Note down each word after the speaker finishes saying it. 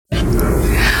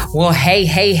Well,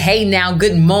 hey now,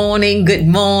 good morning.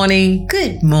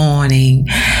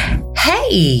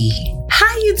 Hey,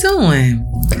 how you doing?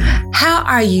 How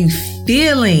are you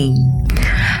feeling?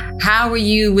 How are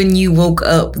you when you woke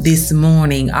up this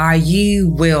morning? Are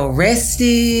you well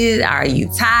rested? Are you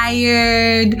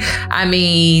tired? I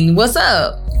mean, what's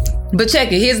up? But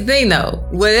check it. Here's the thing though.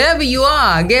 Whatever you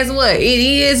are, guess what? It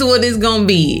is what it's going to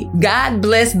be. God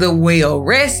bless the well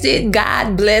rested.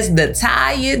 God bless the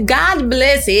tired. God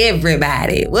bless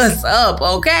everybody. What's up?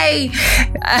 Okay.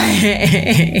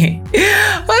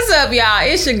 What's up, y'all?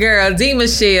 It's your girl, D.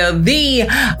 Michelle, the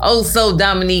Oh So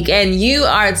Dominique, and you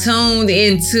are tuned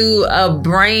into a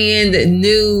brand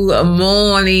new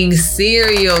morning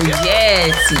cereal.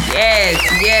 Yes.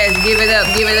 Give it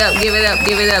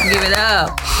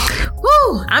up.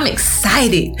 Woo, I'm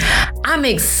excited. I'm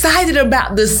excited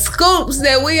about the scoops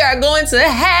that we are going to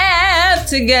have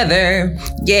together.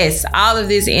 Yes, all of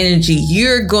this energy,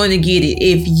 you're going to get it.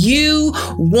 If you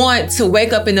want to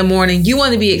wake up in the morning, you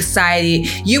want to be excited,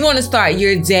 you want to start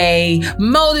your day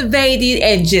motivated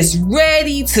and just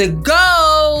ready to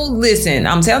go. Listen,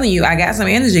 I'm telling you, I got some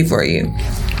energy for you.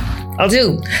 I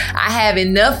do. I have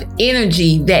enough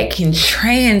energy that can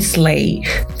translate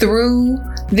through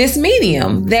this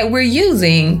medium that we're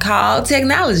using called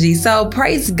technology. So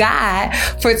praise God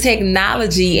for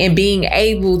technology and being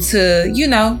able to,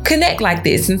 connect like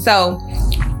this. And so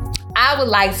I would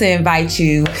like to invite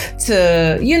you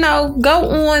to, go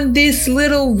on this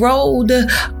little road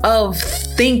of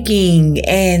thinking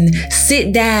and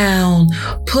sit down,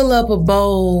 pull up a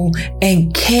bowl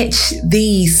and catch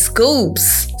these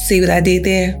scoops. See what I did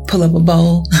there? Pull up a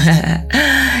bowl.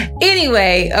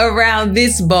 Anyway, around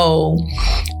this bowl,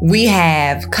 we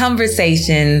have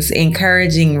conversations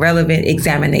encouraging relevant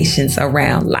examinations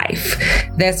around life.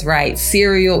 That's right.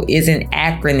 Cereal is an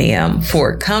acronym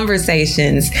for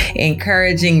conversations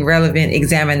encouraging relevant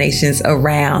examinations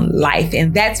around life.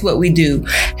 And that's what we do.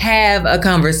 Have a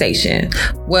conversation.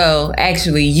 Well,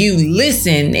 actually, you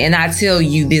listen and I tell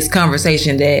you this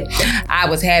conversation that I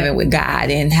was having with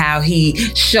God and how he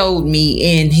showed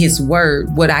me in his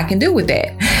word what I can do with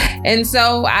that. And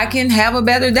so I can have a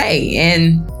better day.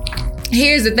 And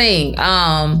here's the thing,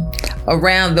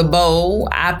 around the bowl,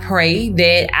 I pray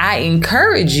that I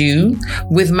encourage you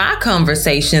with my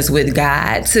conversations with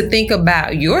God to think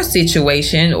about your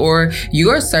situation or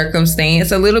your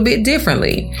circumstance a little bit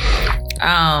differently.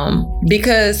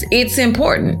 Because it's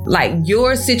important. Like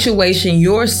your situation,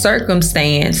 your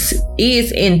circumstance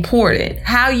is important.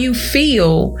 How you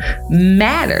feel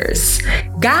matters.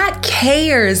 God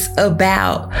cares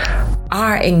about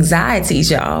our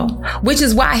anxieties, y'all, which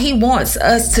is why he wants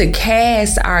us to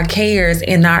cast our cares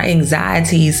and our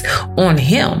anxieties on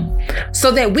him so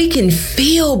that we can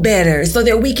feel better, so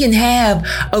that we can have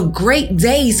a great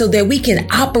day, so that we can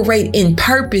operate in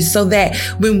purpose, so that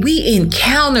when we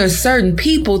encounter certain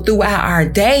people throughout our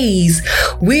days,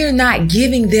 we're not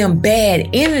giving them bad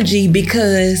energy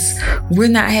because we're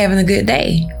not having a good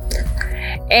day.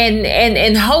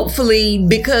 And hopefully,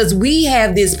 because we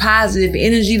have this positive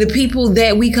energy, the people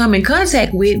that we come in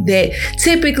contact with that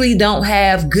typically don't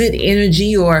have good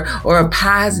energy or a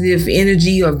positive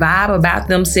energy or vibe about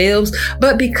themselves,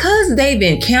 but because they've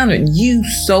encountered you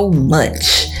so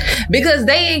much, because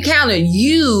they encountered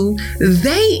you,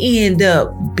 they end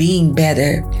up being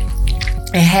better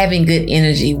and having good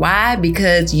energy. Why?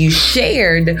 Because you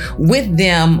shared with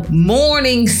them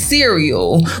morning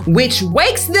cereal, which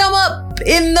wakes them up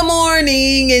in the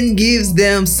morning and gives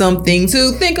them something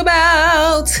to think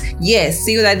about. Yes,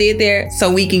 see what I did there?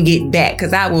 So we can get back,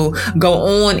 because I will go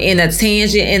on in a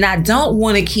tangent and I don't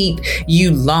want to keep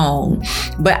you long,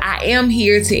 but I am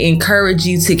here to encourage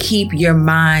you to keep your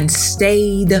mind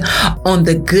stayed on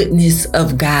the goodness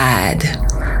of God.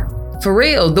 For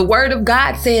real, the word of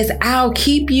God says, I'll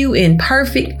keep you in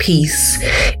perfect peace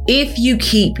if you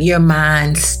keep your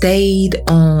mind stayed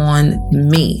on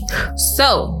me.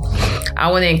 So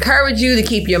I want to encourage you to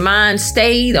keep your mind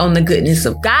stayed on the goodness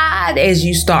of God as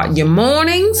you start your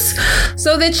mornings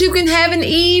so that you can have an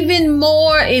even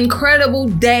more incredible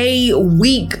day,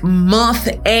 week, month,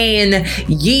 and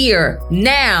year.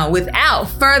 Now,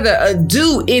 without further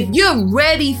ado, if you're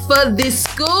ready for this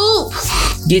scoop,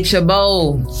 get your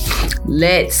bowl.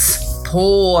 Let's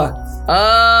pour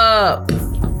up.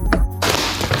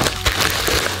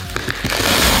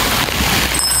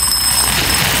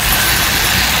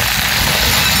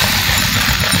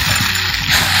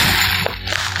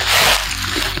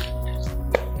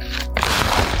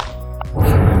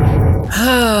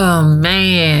 Oh,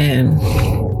 man.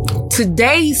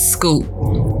 Today's scoop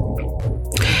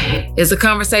is a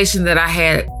conversation that I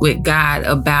had with God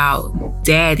about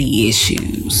daddy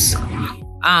issues.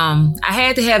 I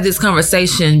had to have this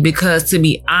conversation because, to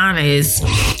be honest,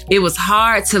 it was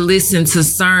hard to listen to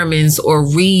sermons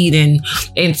or read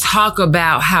and talk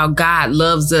about how God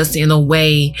loves us in a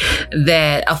way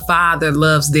that a father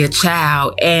loves their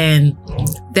child. And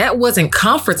that wasn't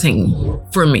comforting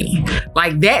for me.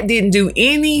 Like, that didn't do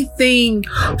anything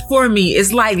for me.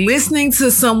 It's like listening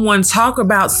to someone talk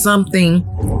about something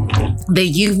that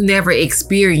you've never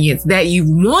experienced, that you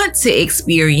want to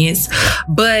experience,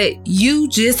 but you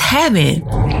just haven't.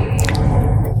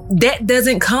 That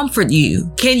doesn't comfort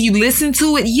you. Can you listen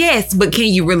to it? Yes, but can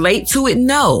you relate to it?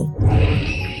 No.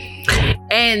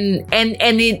 And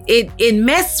it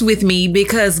messed with me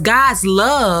because God's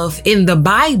love in the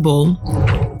Bible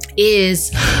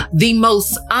is the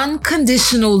most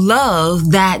unconditional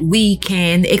love that we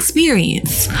can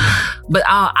experience. But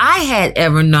all I had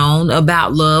ever known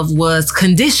about love was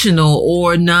conditional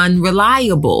or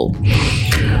non-reliable.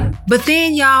 But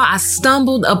then, y'all, I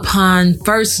stumbled upon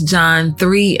 1 John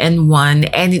 3:1,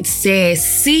 and it says,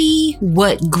 "See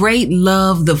what great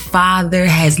love the Father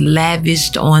has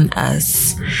lavished on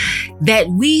us, that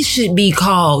we should be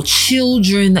called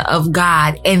children of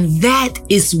God." And that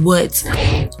is what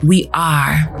we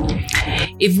are.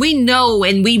 If we know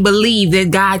and we believe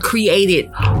that God created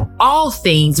all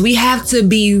things, we have to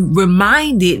be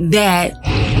reminded that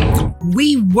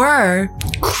we were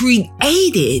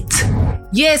created.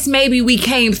 Yes, maybe we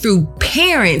came through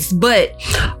parents, but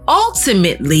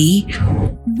ultimately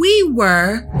we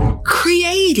were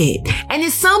created. And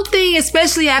it's something,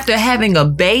 especially after having a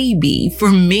baby, for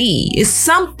me, it's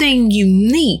something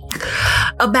unique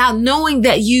about knowing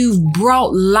that you've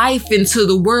brought life into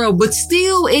the world, but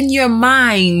still in your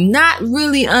mind, not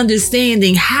really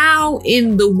understanding how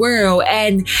in the world.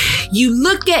 And you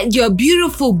look at your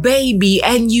beautiful baby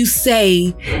and you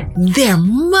say, there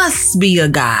must be a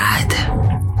God.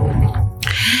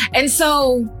 And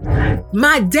so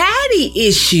my daddy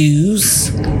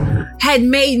issues had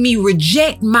made me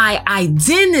reject my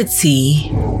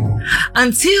identity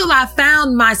until I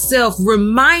found myself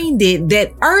reminded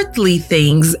that earthly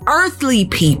things, earthly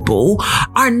people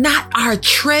are not our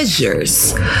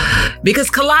treasures. Because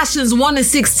Colossians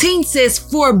 1:16 says,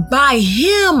 "For by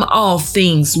him all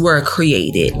things were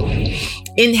created,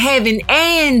 in heaven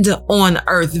and on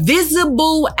earth,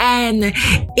 visible and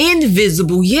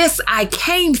invisible." Yes, I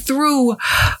came through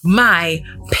my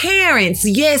parents.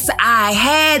 Yes, I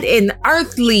had an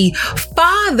earthly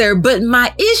father, but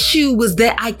my issue was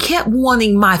that I kept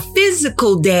wanting my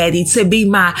physical daddy to be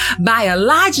my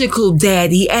biological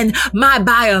daddy, and my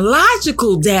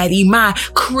biological daddy, my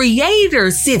creator,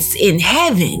 sits in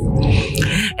heaven.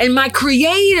 And my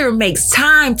creator makes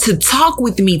time to talk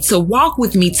with me, to walk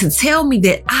with me, to tell me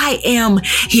that I am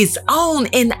his own.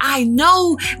 And I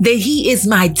know that he is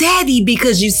my daddy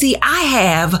because, you see, I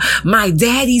have my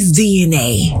daddy's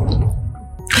DNA.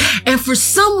 And for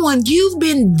someone, you've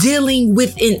been dealing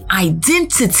with an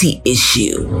identity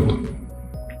issue.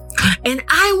 And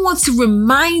I want to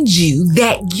remind you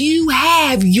that you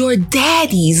have your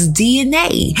daddy's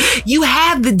DNA. You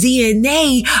have the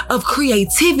DNA of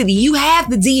creativity. You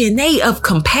have the DNA of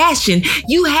compassion.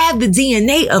 You have the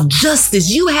DNA of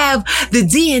justice. You have the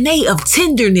DNA of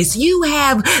tenderness. You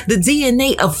have the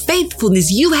DNA of faithfulness.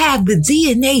 You have the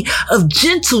DNA of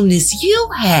gentleness. You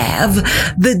have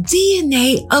the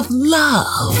DNA of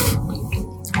love.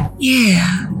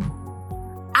 Yeah.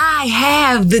 I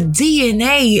have the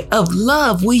DNA of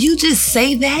love. Will you just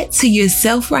say that to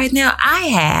yourself right now? I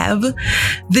have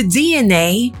the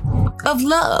DNA of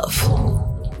love.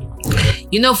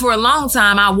 You know, for a long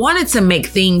time, I wanted to make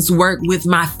things work with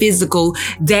my physical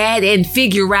dad and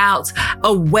figure out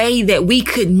a way that we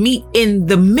could meet in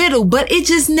the middle, but it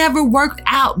just never worked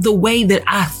out the way that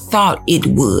I thought it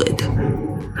would.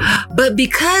 But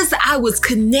because I was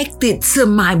connected to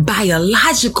my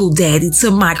biological daddy,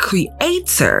 to my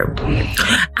creator,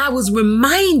 I was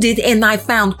reminded and I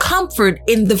found comfort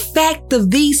in the fact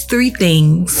of these three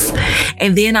things.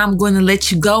 And then I'm going to let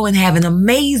you go and have an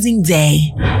amazing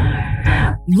day.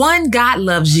 1, God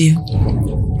loves you.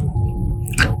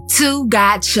 2,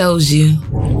 God chose you.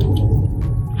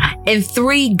 And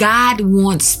 3, God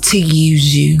wants to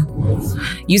use you.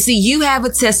 You see, you have a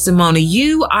testimony.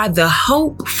 You are the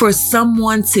hope for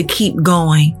someone to keep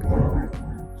going.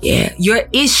 Yeah, your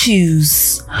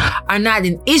issues are not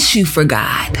an issue for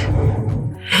God.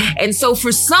 And so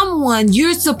for someone,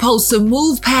 you're supposed to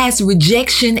move past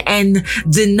rejection and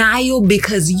denial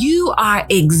because you are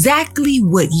exactly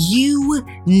what you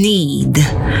need.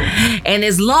 And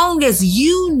as long as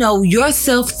you know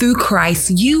yourself through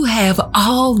Christ, you have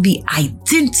all the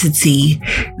identity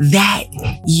that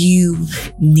you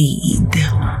need.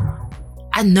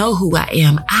 I know who I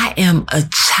am. I am a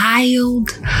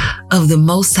child of the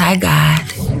Most High God.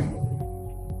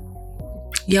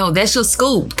 Yo, that's your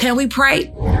scoop. Can we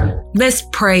pray? Let's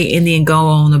pray and then go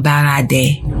on about our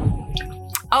day.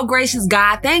 Oh, gracious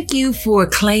God, thank you for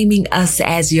claiming us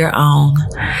as your own.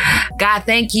 God,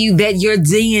 thank you that your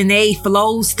DNA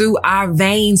flows through our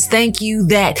veins. Thank you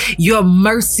that your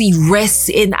mercy rests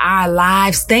in our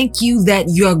lives. Thank you that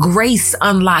your grace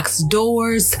unlocks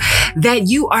doors, that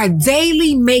you are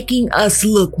daily making us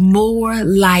look more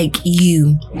like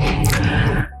you.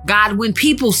 God, when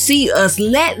people see us,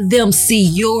 let them see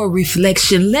your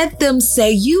reflection. Let them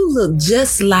say, you look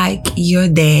just like your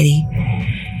daddy.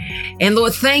 And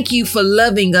Lord, thank you for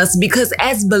loving us, because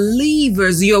as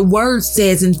believers, your word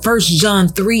says in 1 John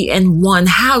 3:1,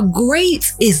 how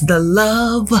great is the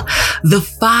love the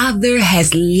Father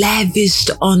has lavished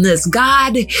on us.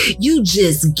 God, you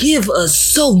just give us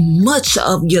so much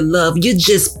of your love. You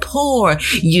just pour,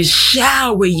 you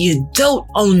shower, you dote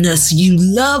on us. You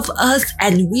love us,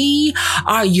 and we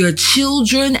are your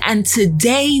children. And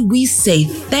today we say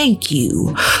thank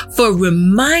you for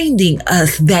reminding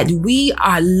us that we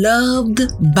are loved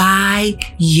by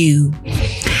you,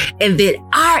 and that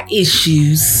our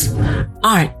issues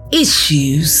aren't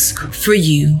issues for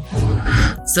you.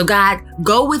 So God,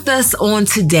 go with us on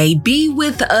today. Be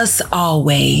with us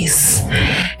always.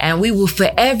 And we will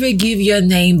forever give your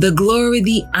name the glory,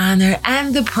 the honor,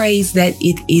 and the praise that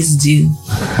it is due.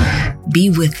 Be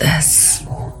with us.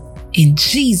 In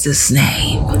Jesus'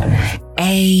 name,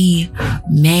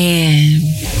 amen.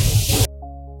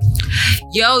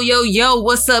 Yo,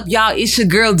 what's up, y'all? It's your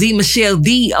girl, D. Michelle,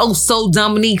 the Oh So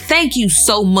Dominique. Thank you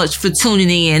so much for tuning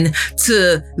in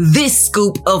to this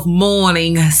scoop of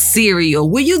morning cereal.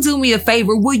 Will you do me a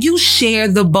favor? Will you share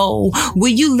the bowl?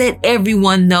 Will you let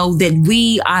everyone know that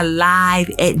we are live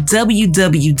at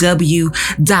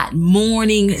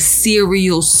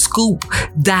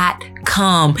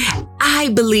www.morningserealscoop.com? I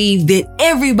believe that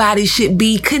everybody should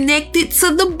be connected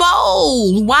to the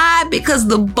bowl. Why? Because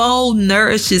the bowl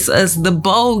nourishes us. The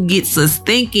bowl gets us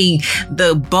thinking.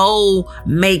 The bowl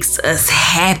makes us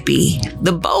happy.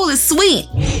 The bowl is sweet.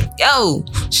 Yo,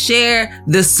 share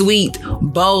the sweet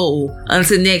bowl.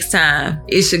 Until next time,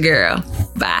 it's your girl.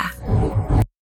 Bye.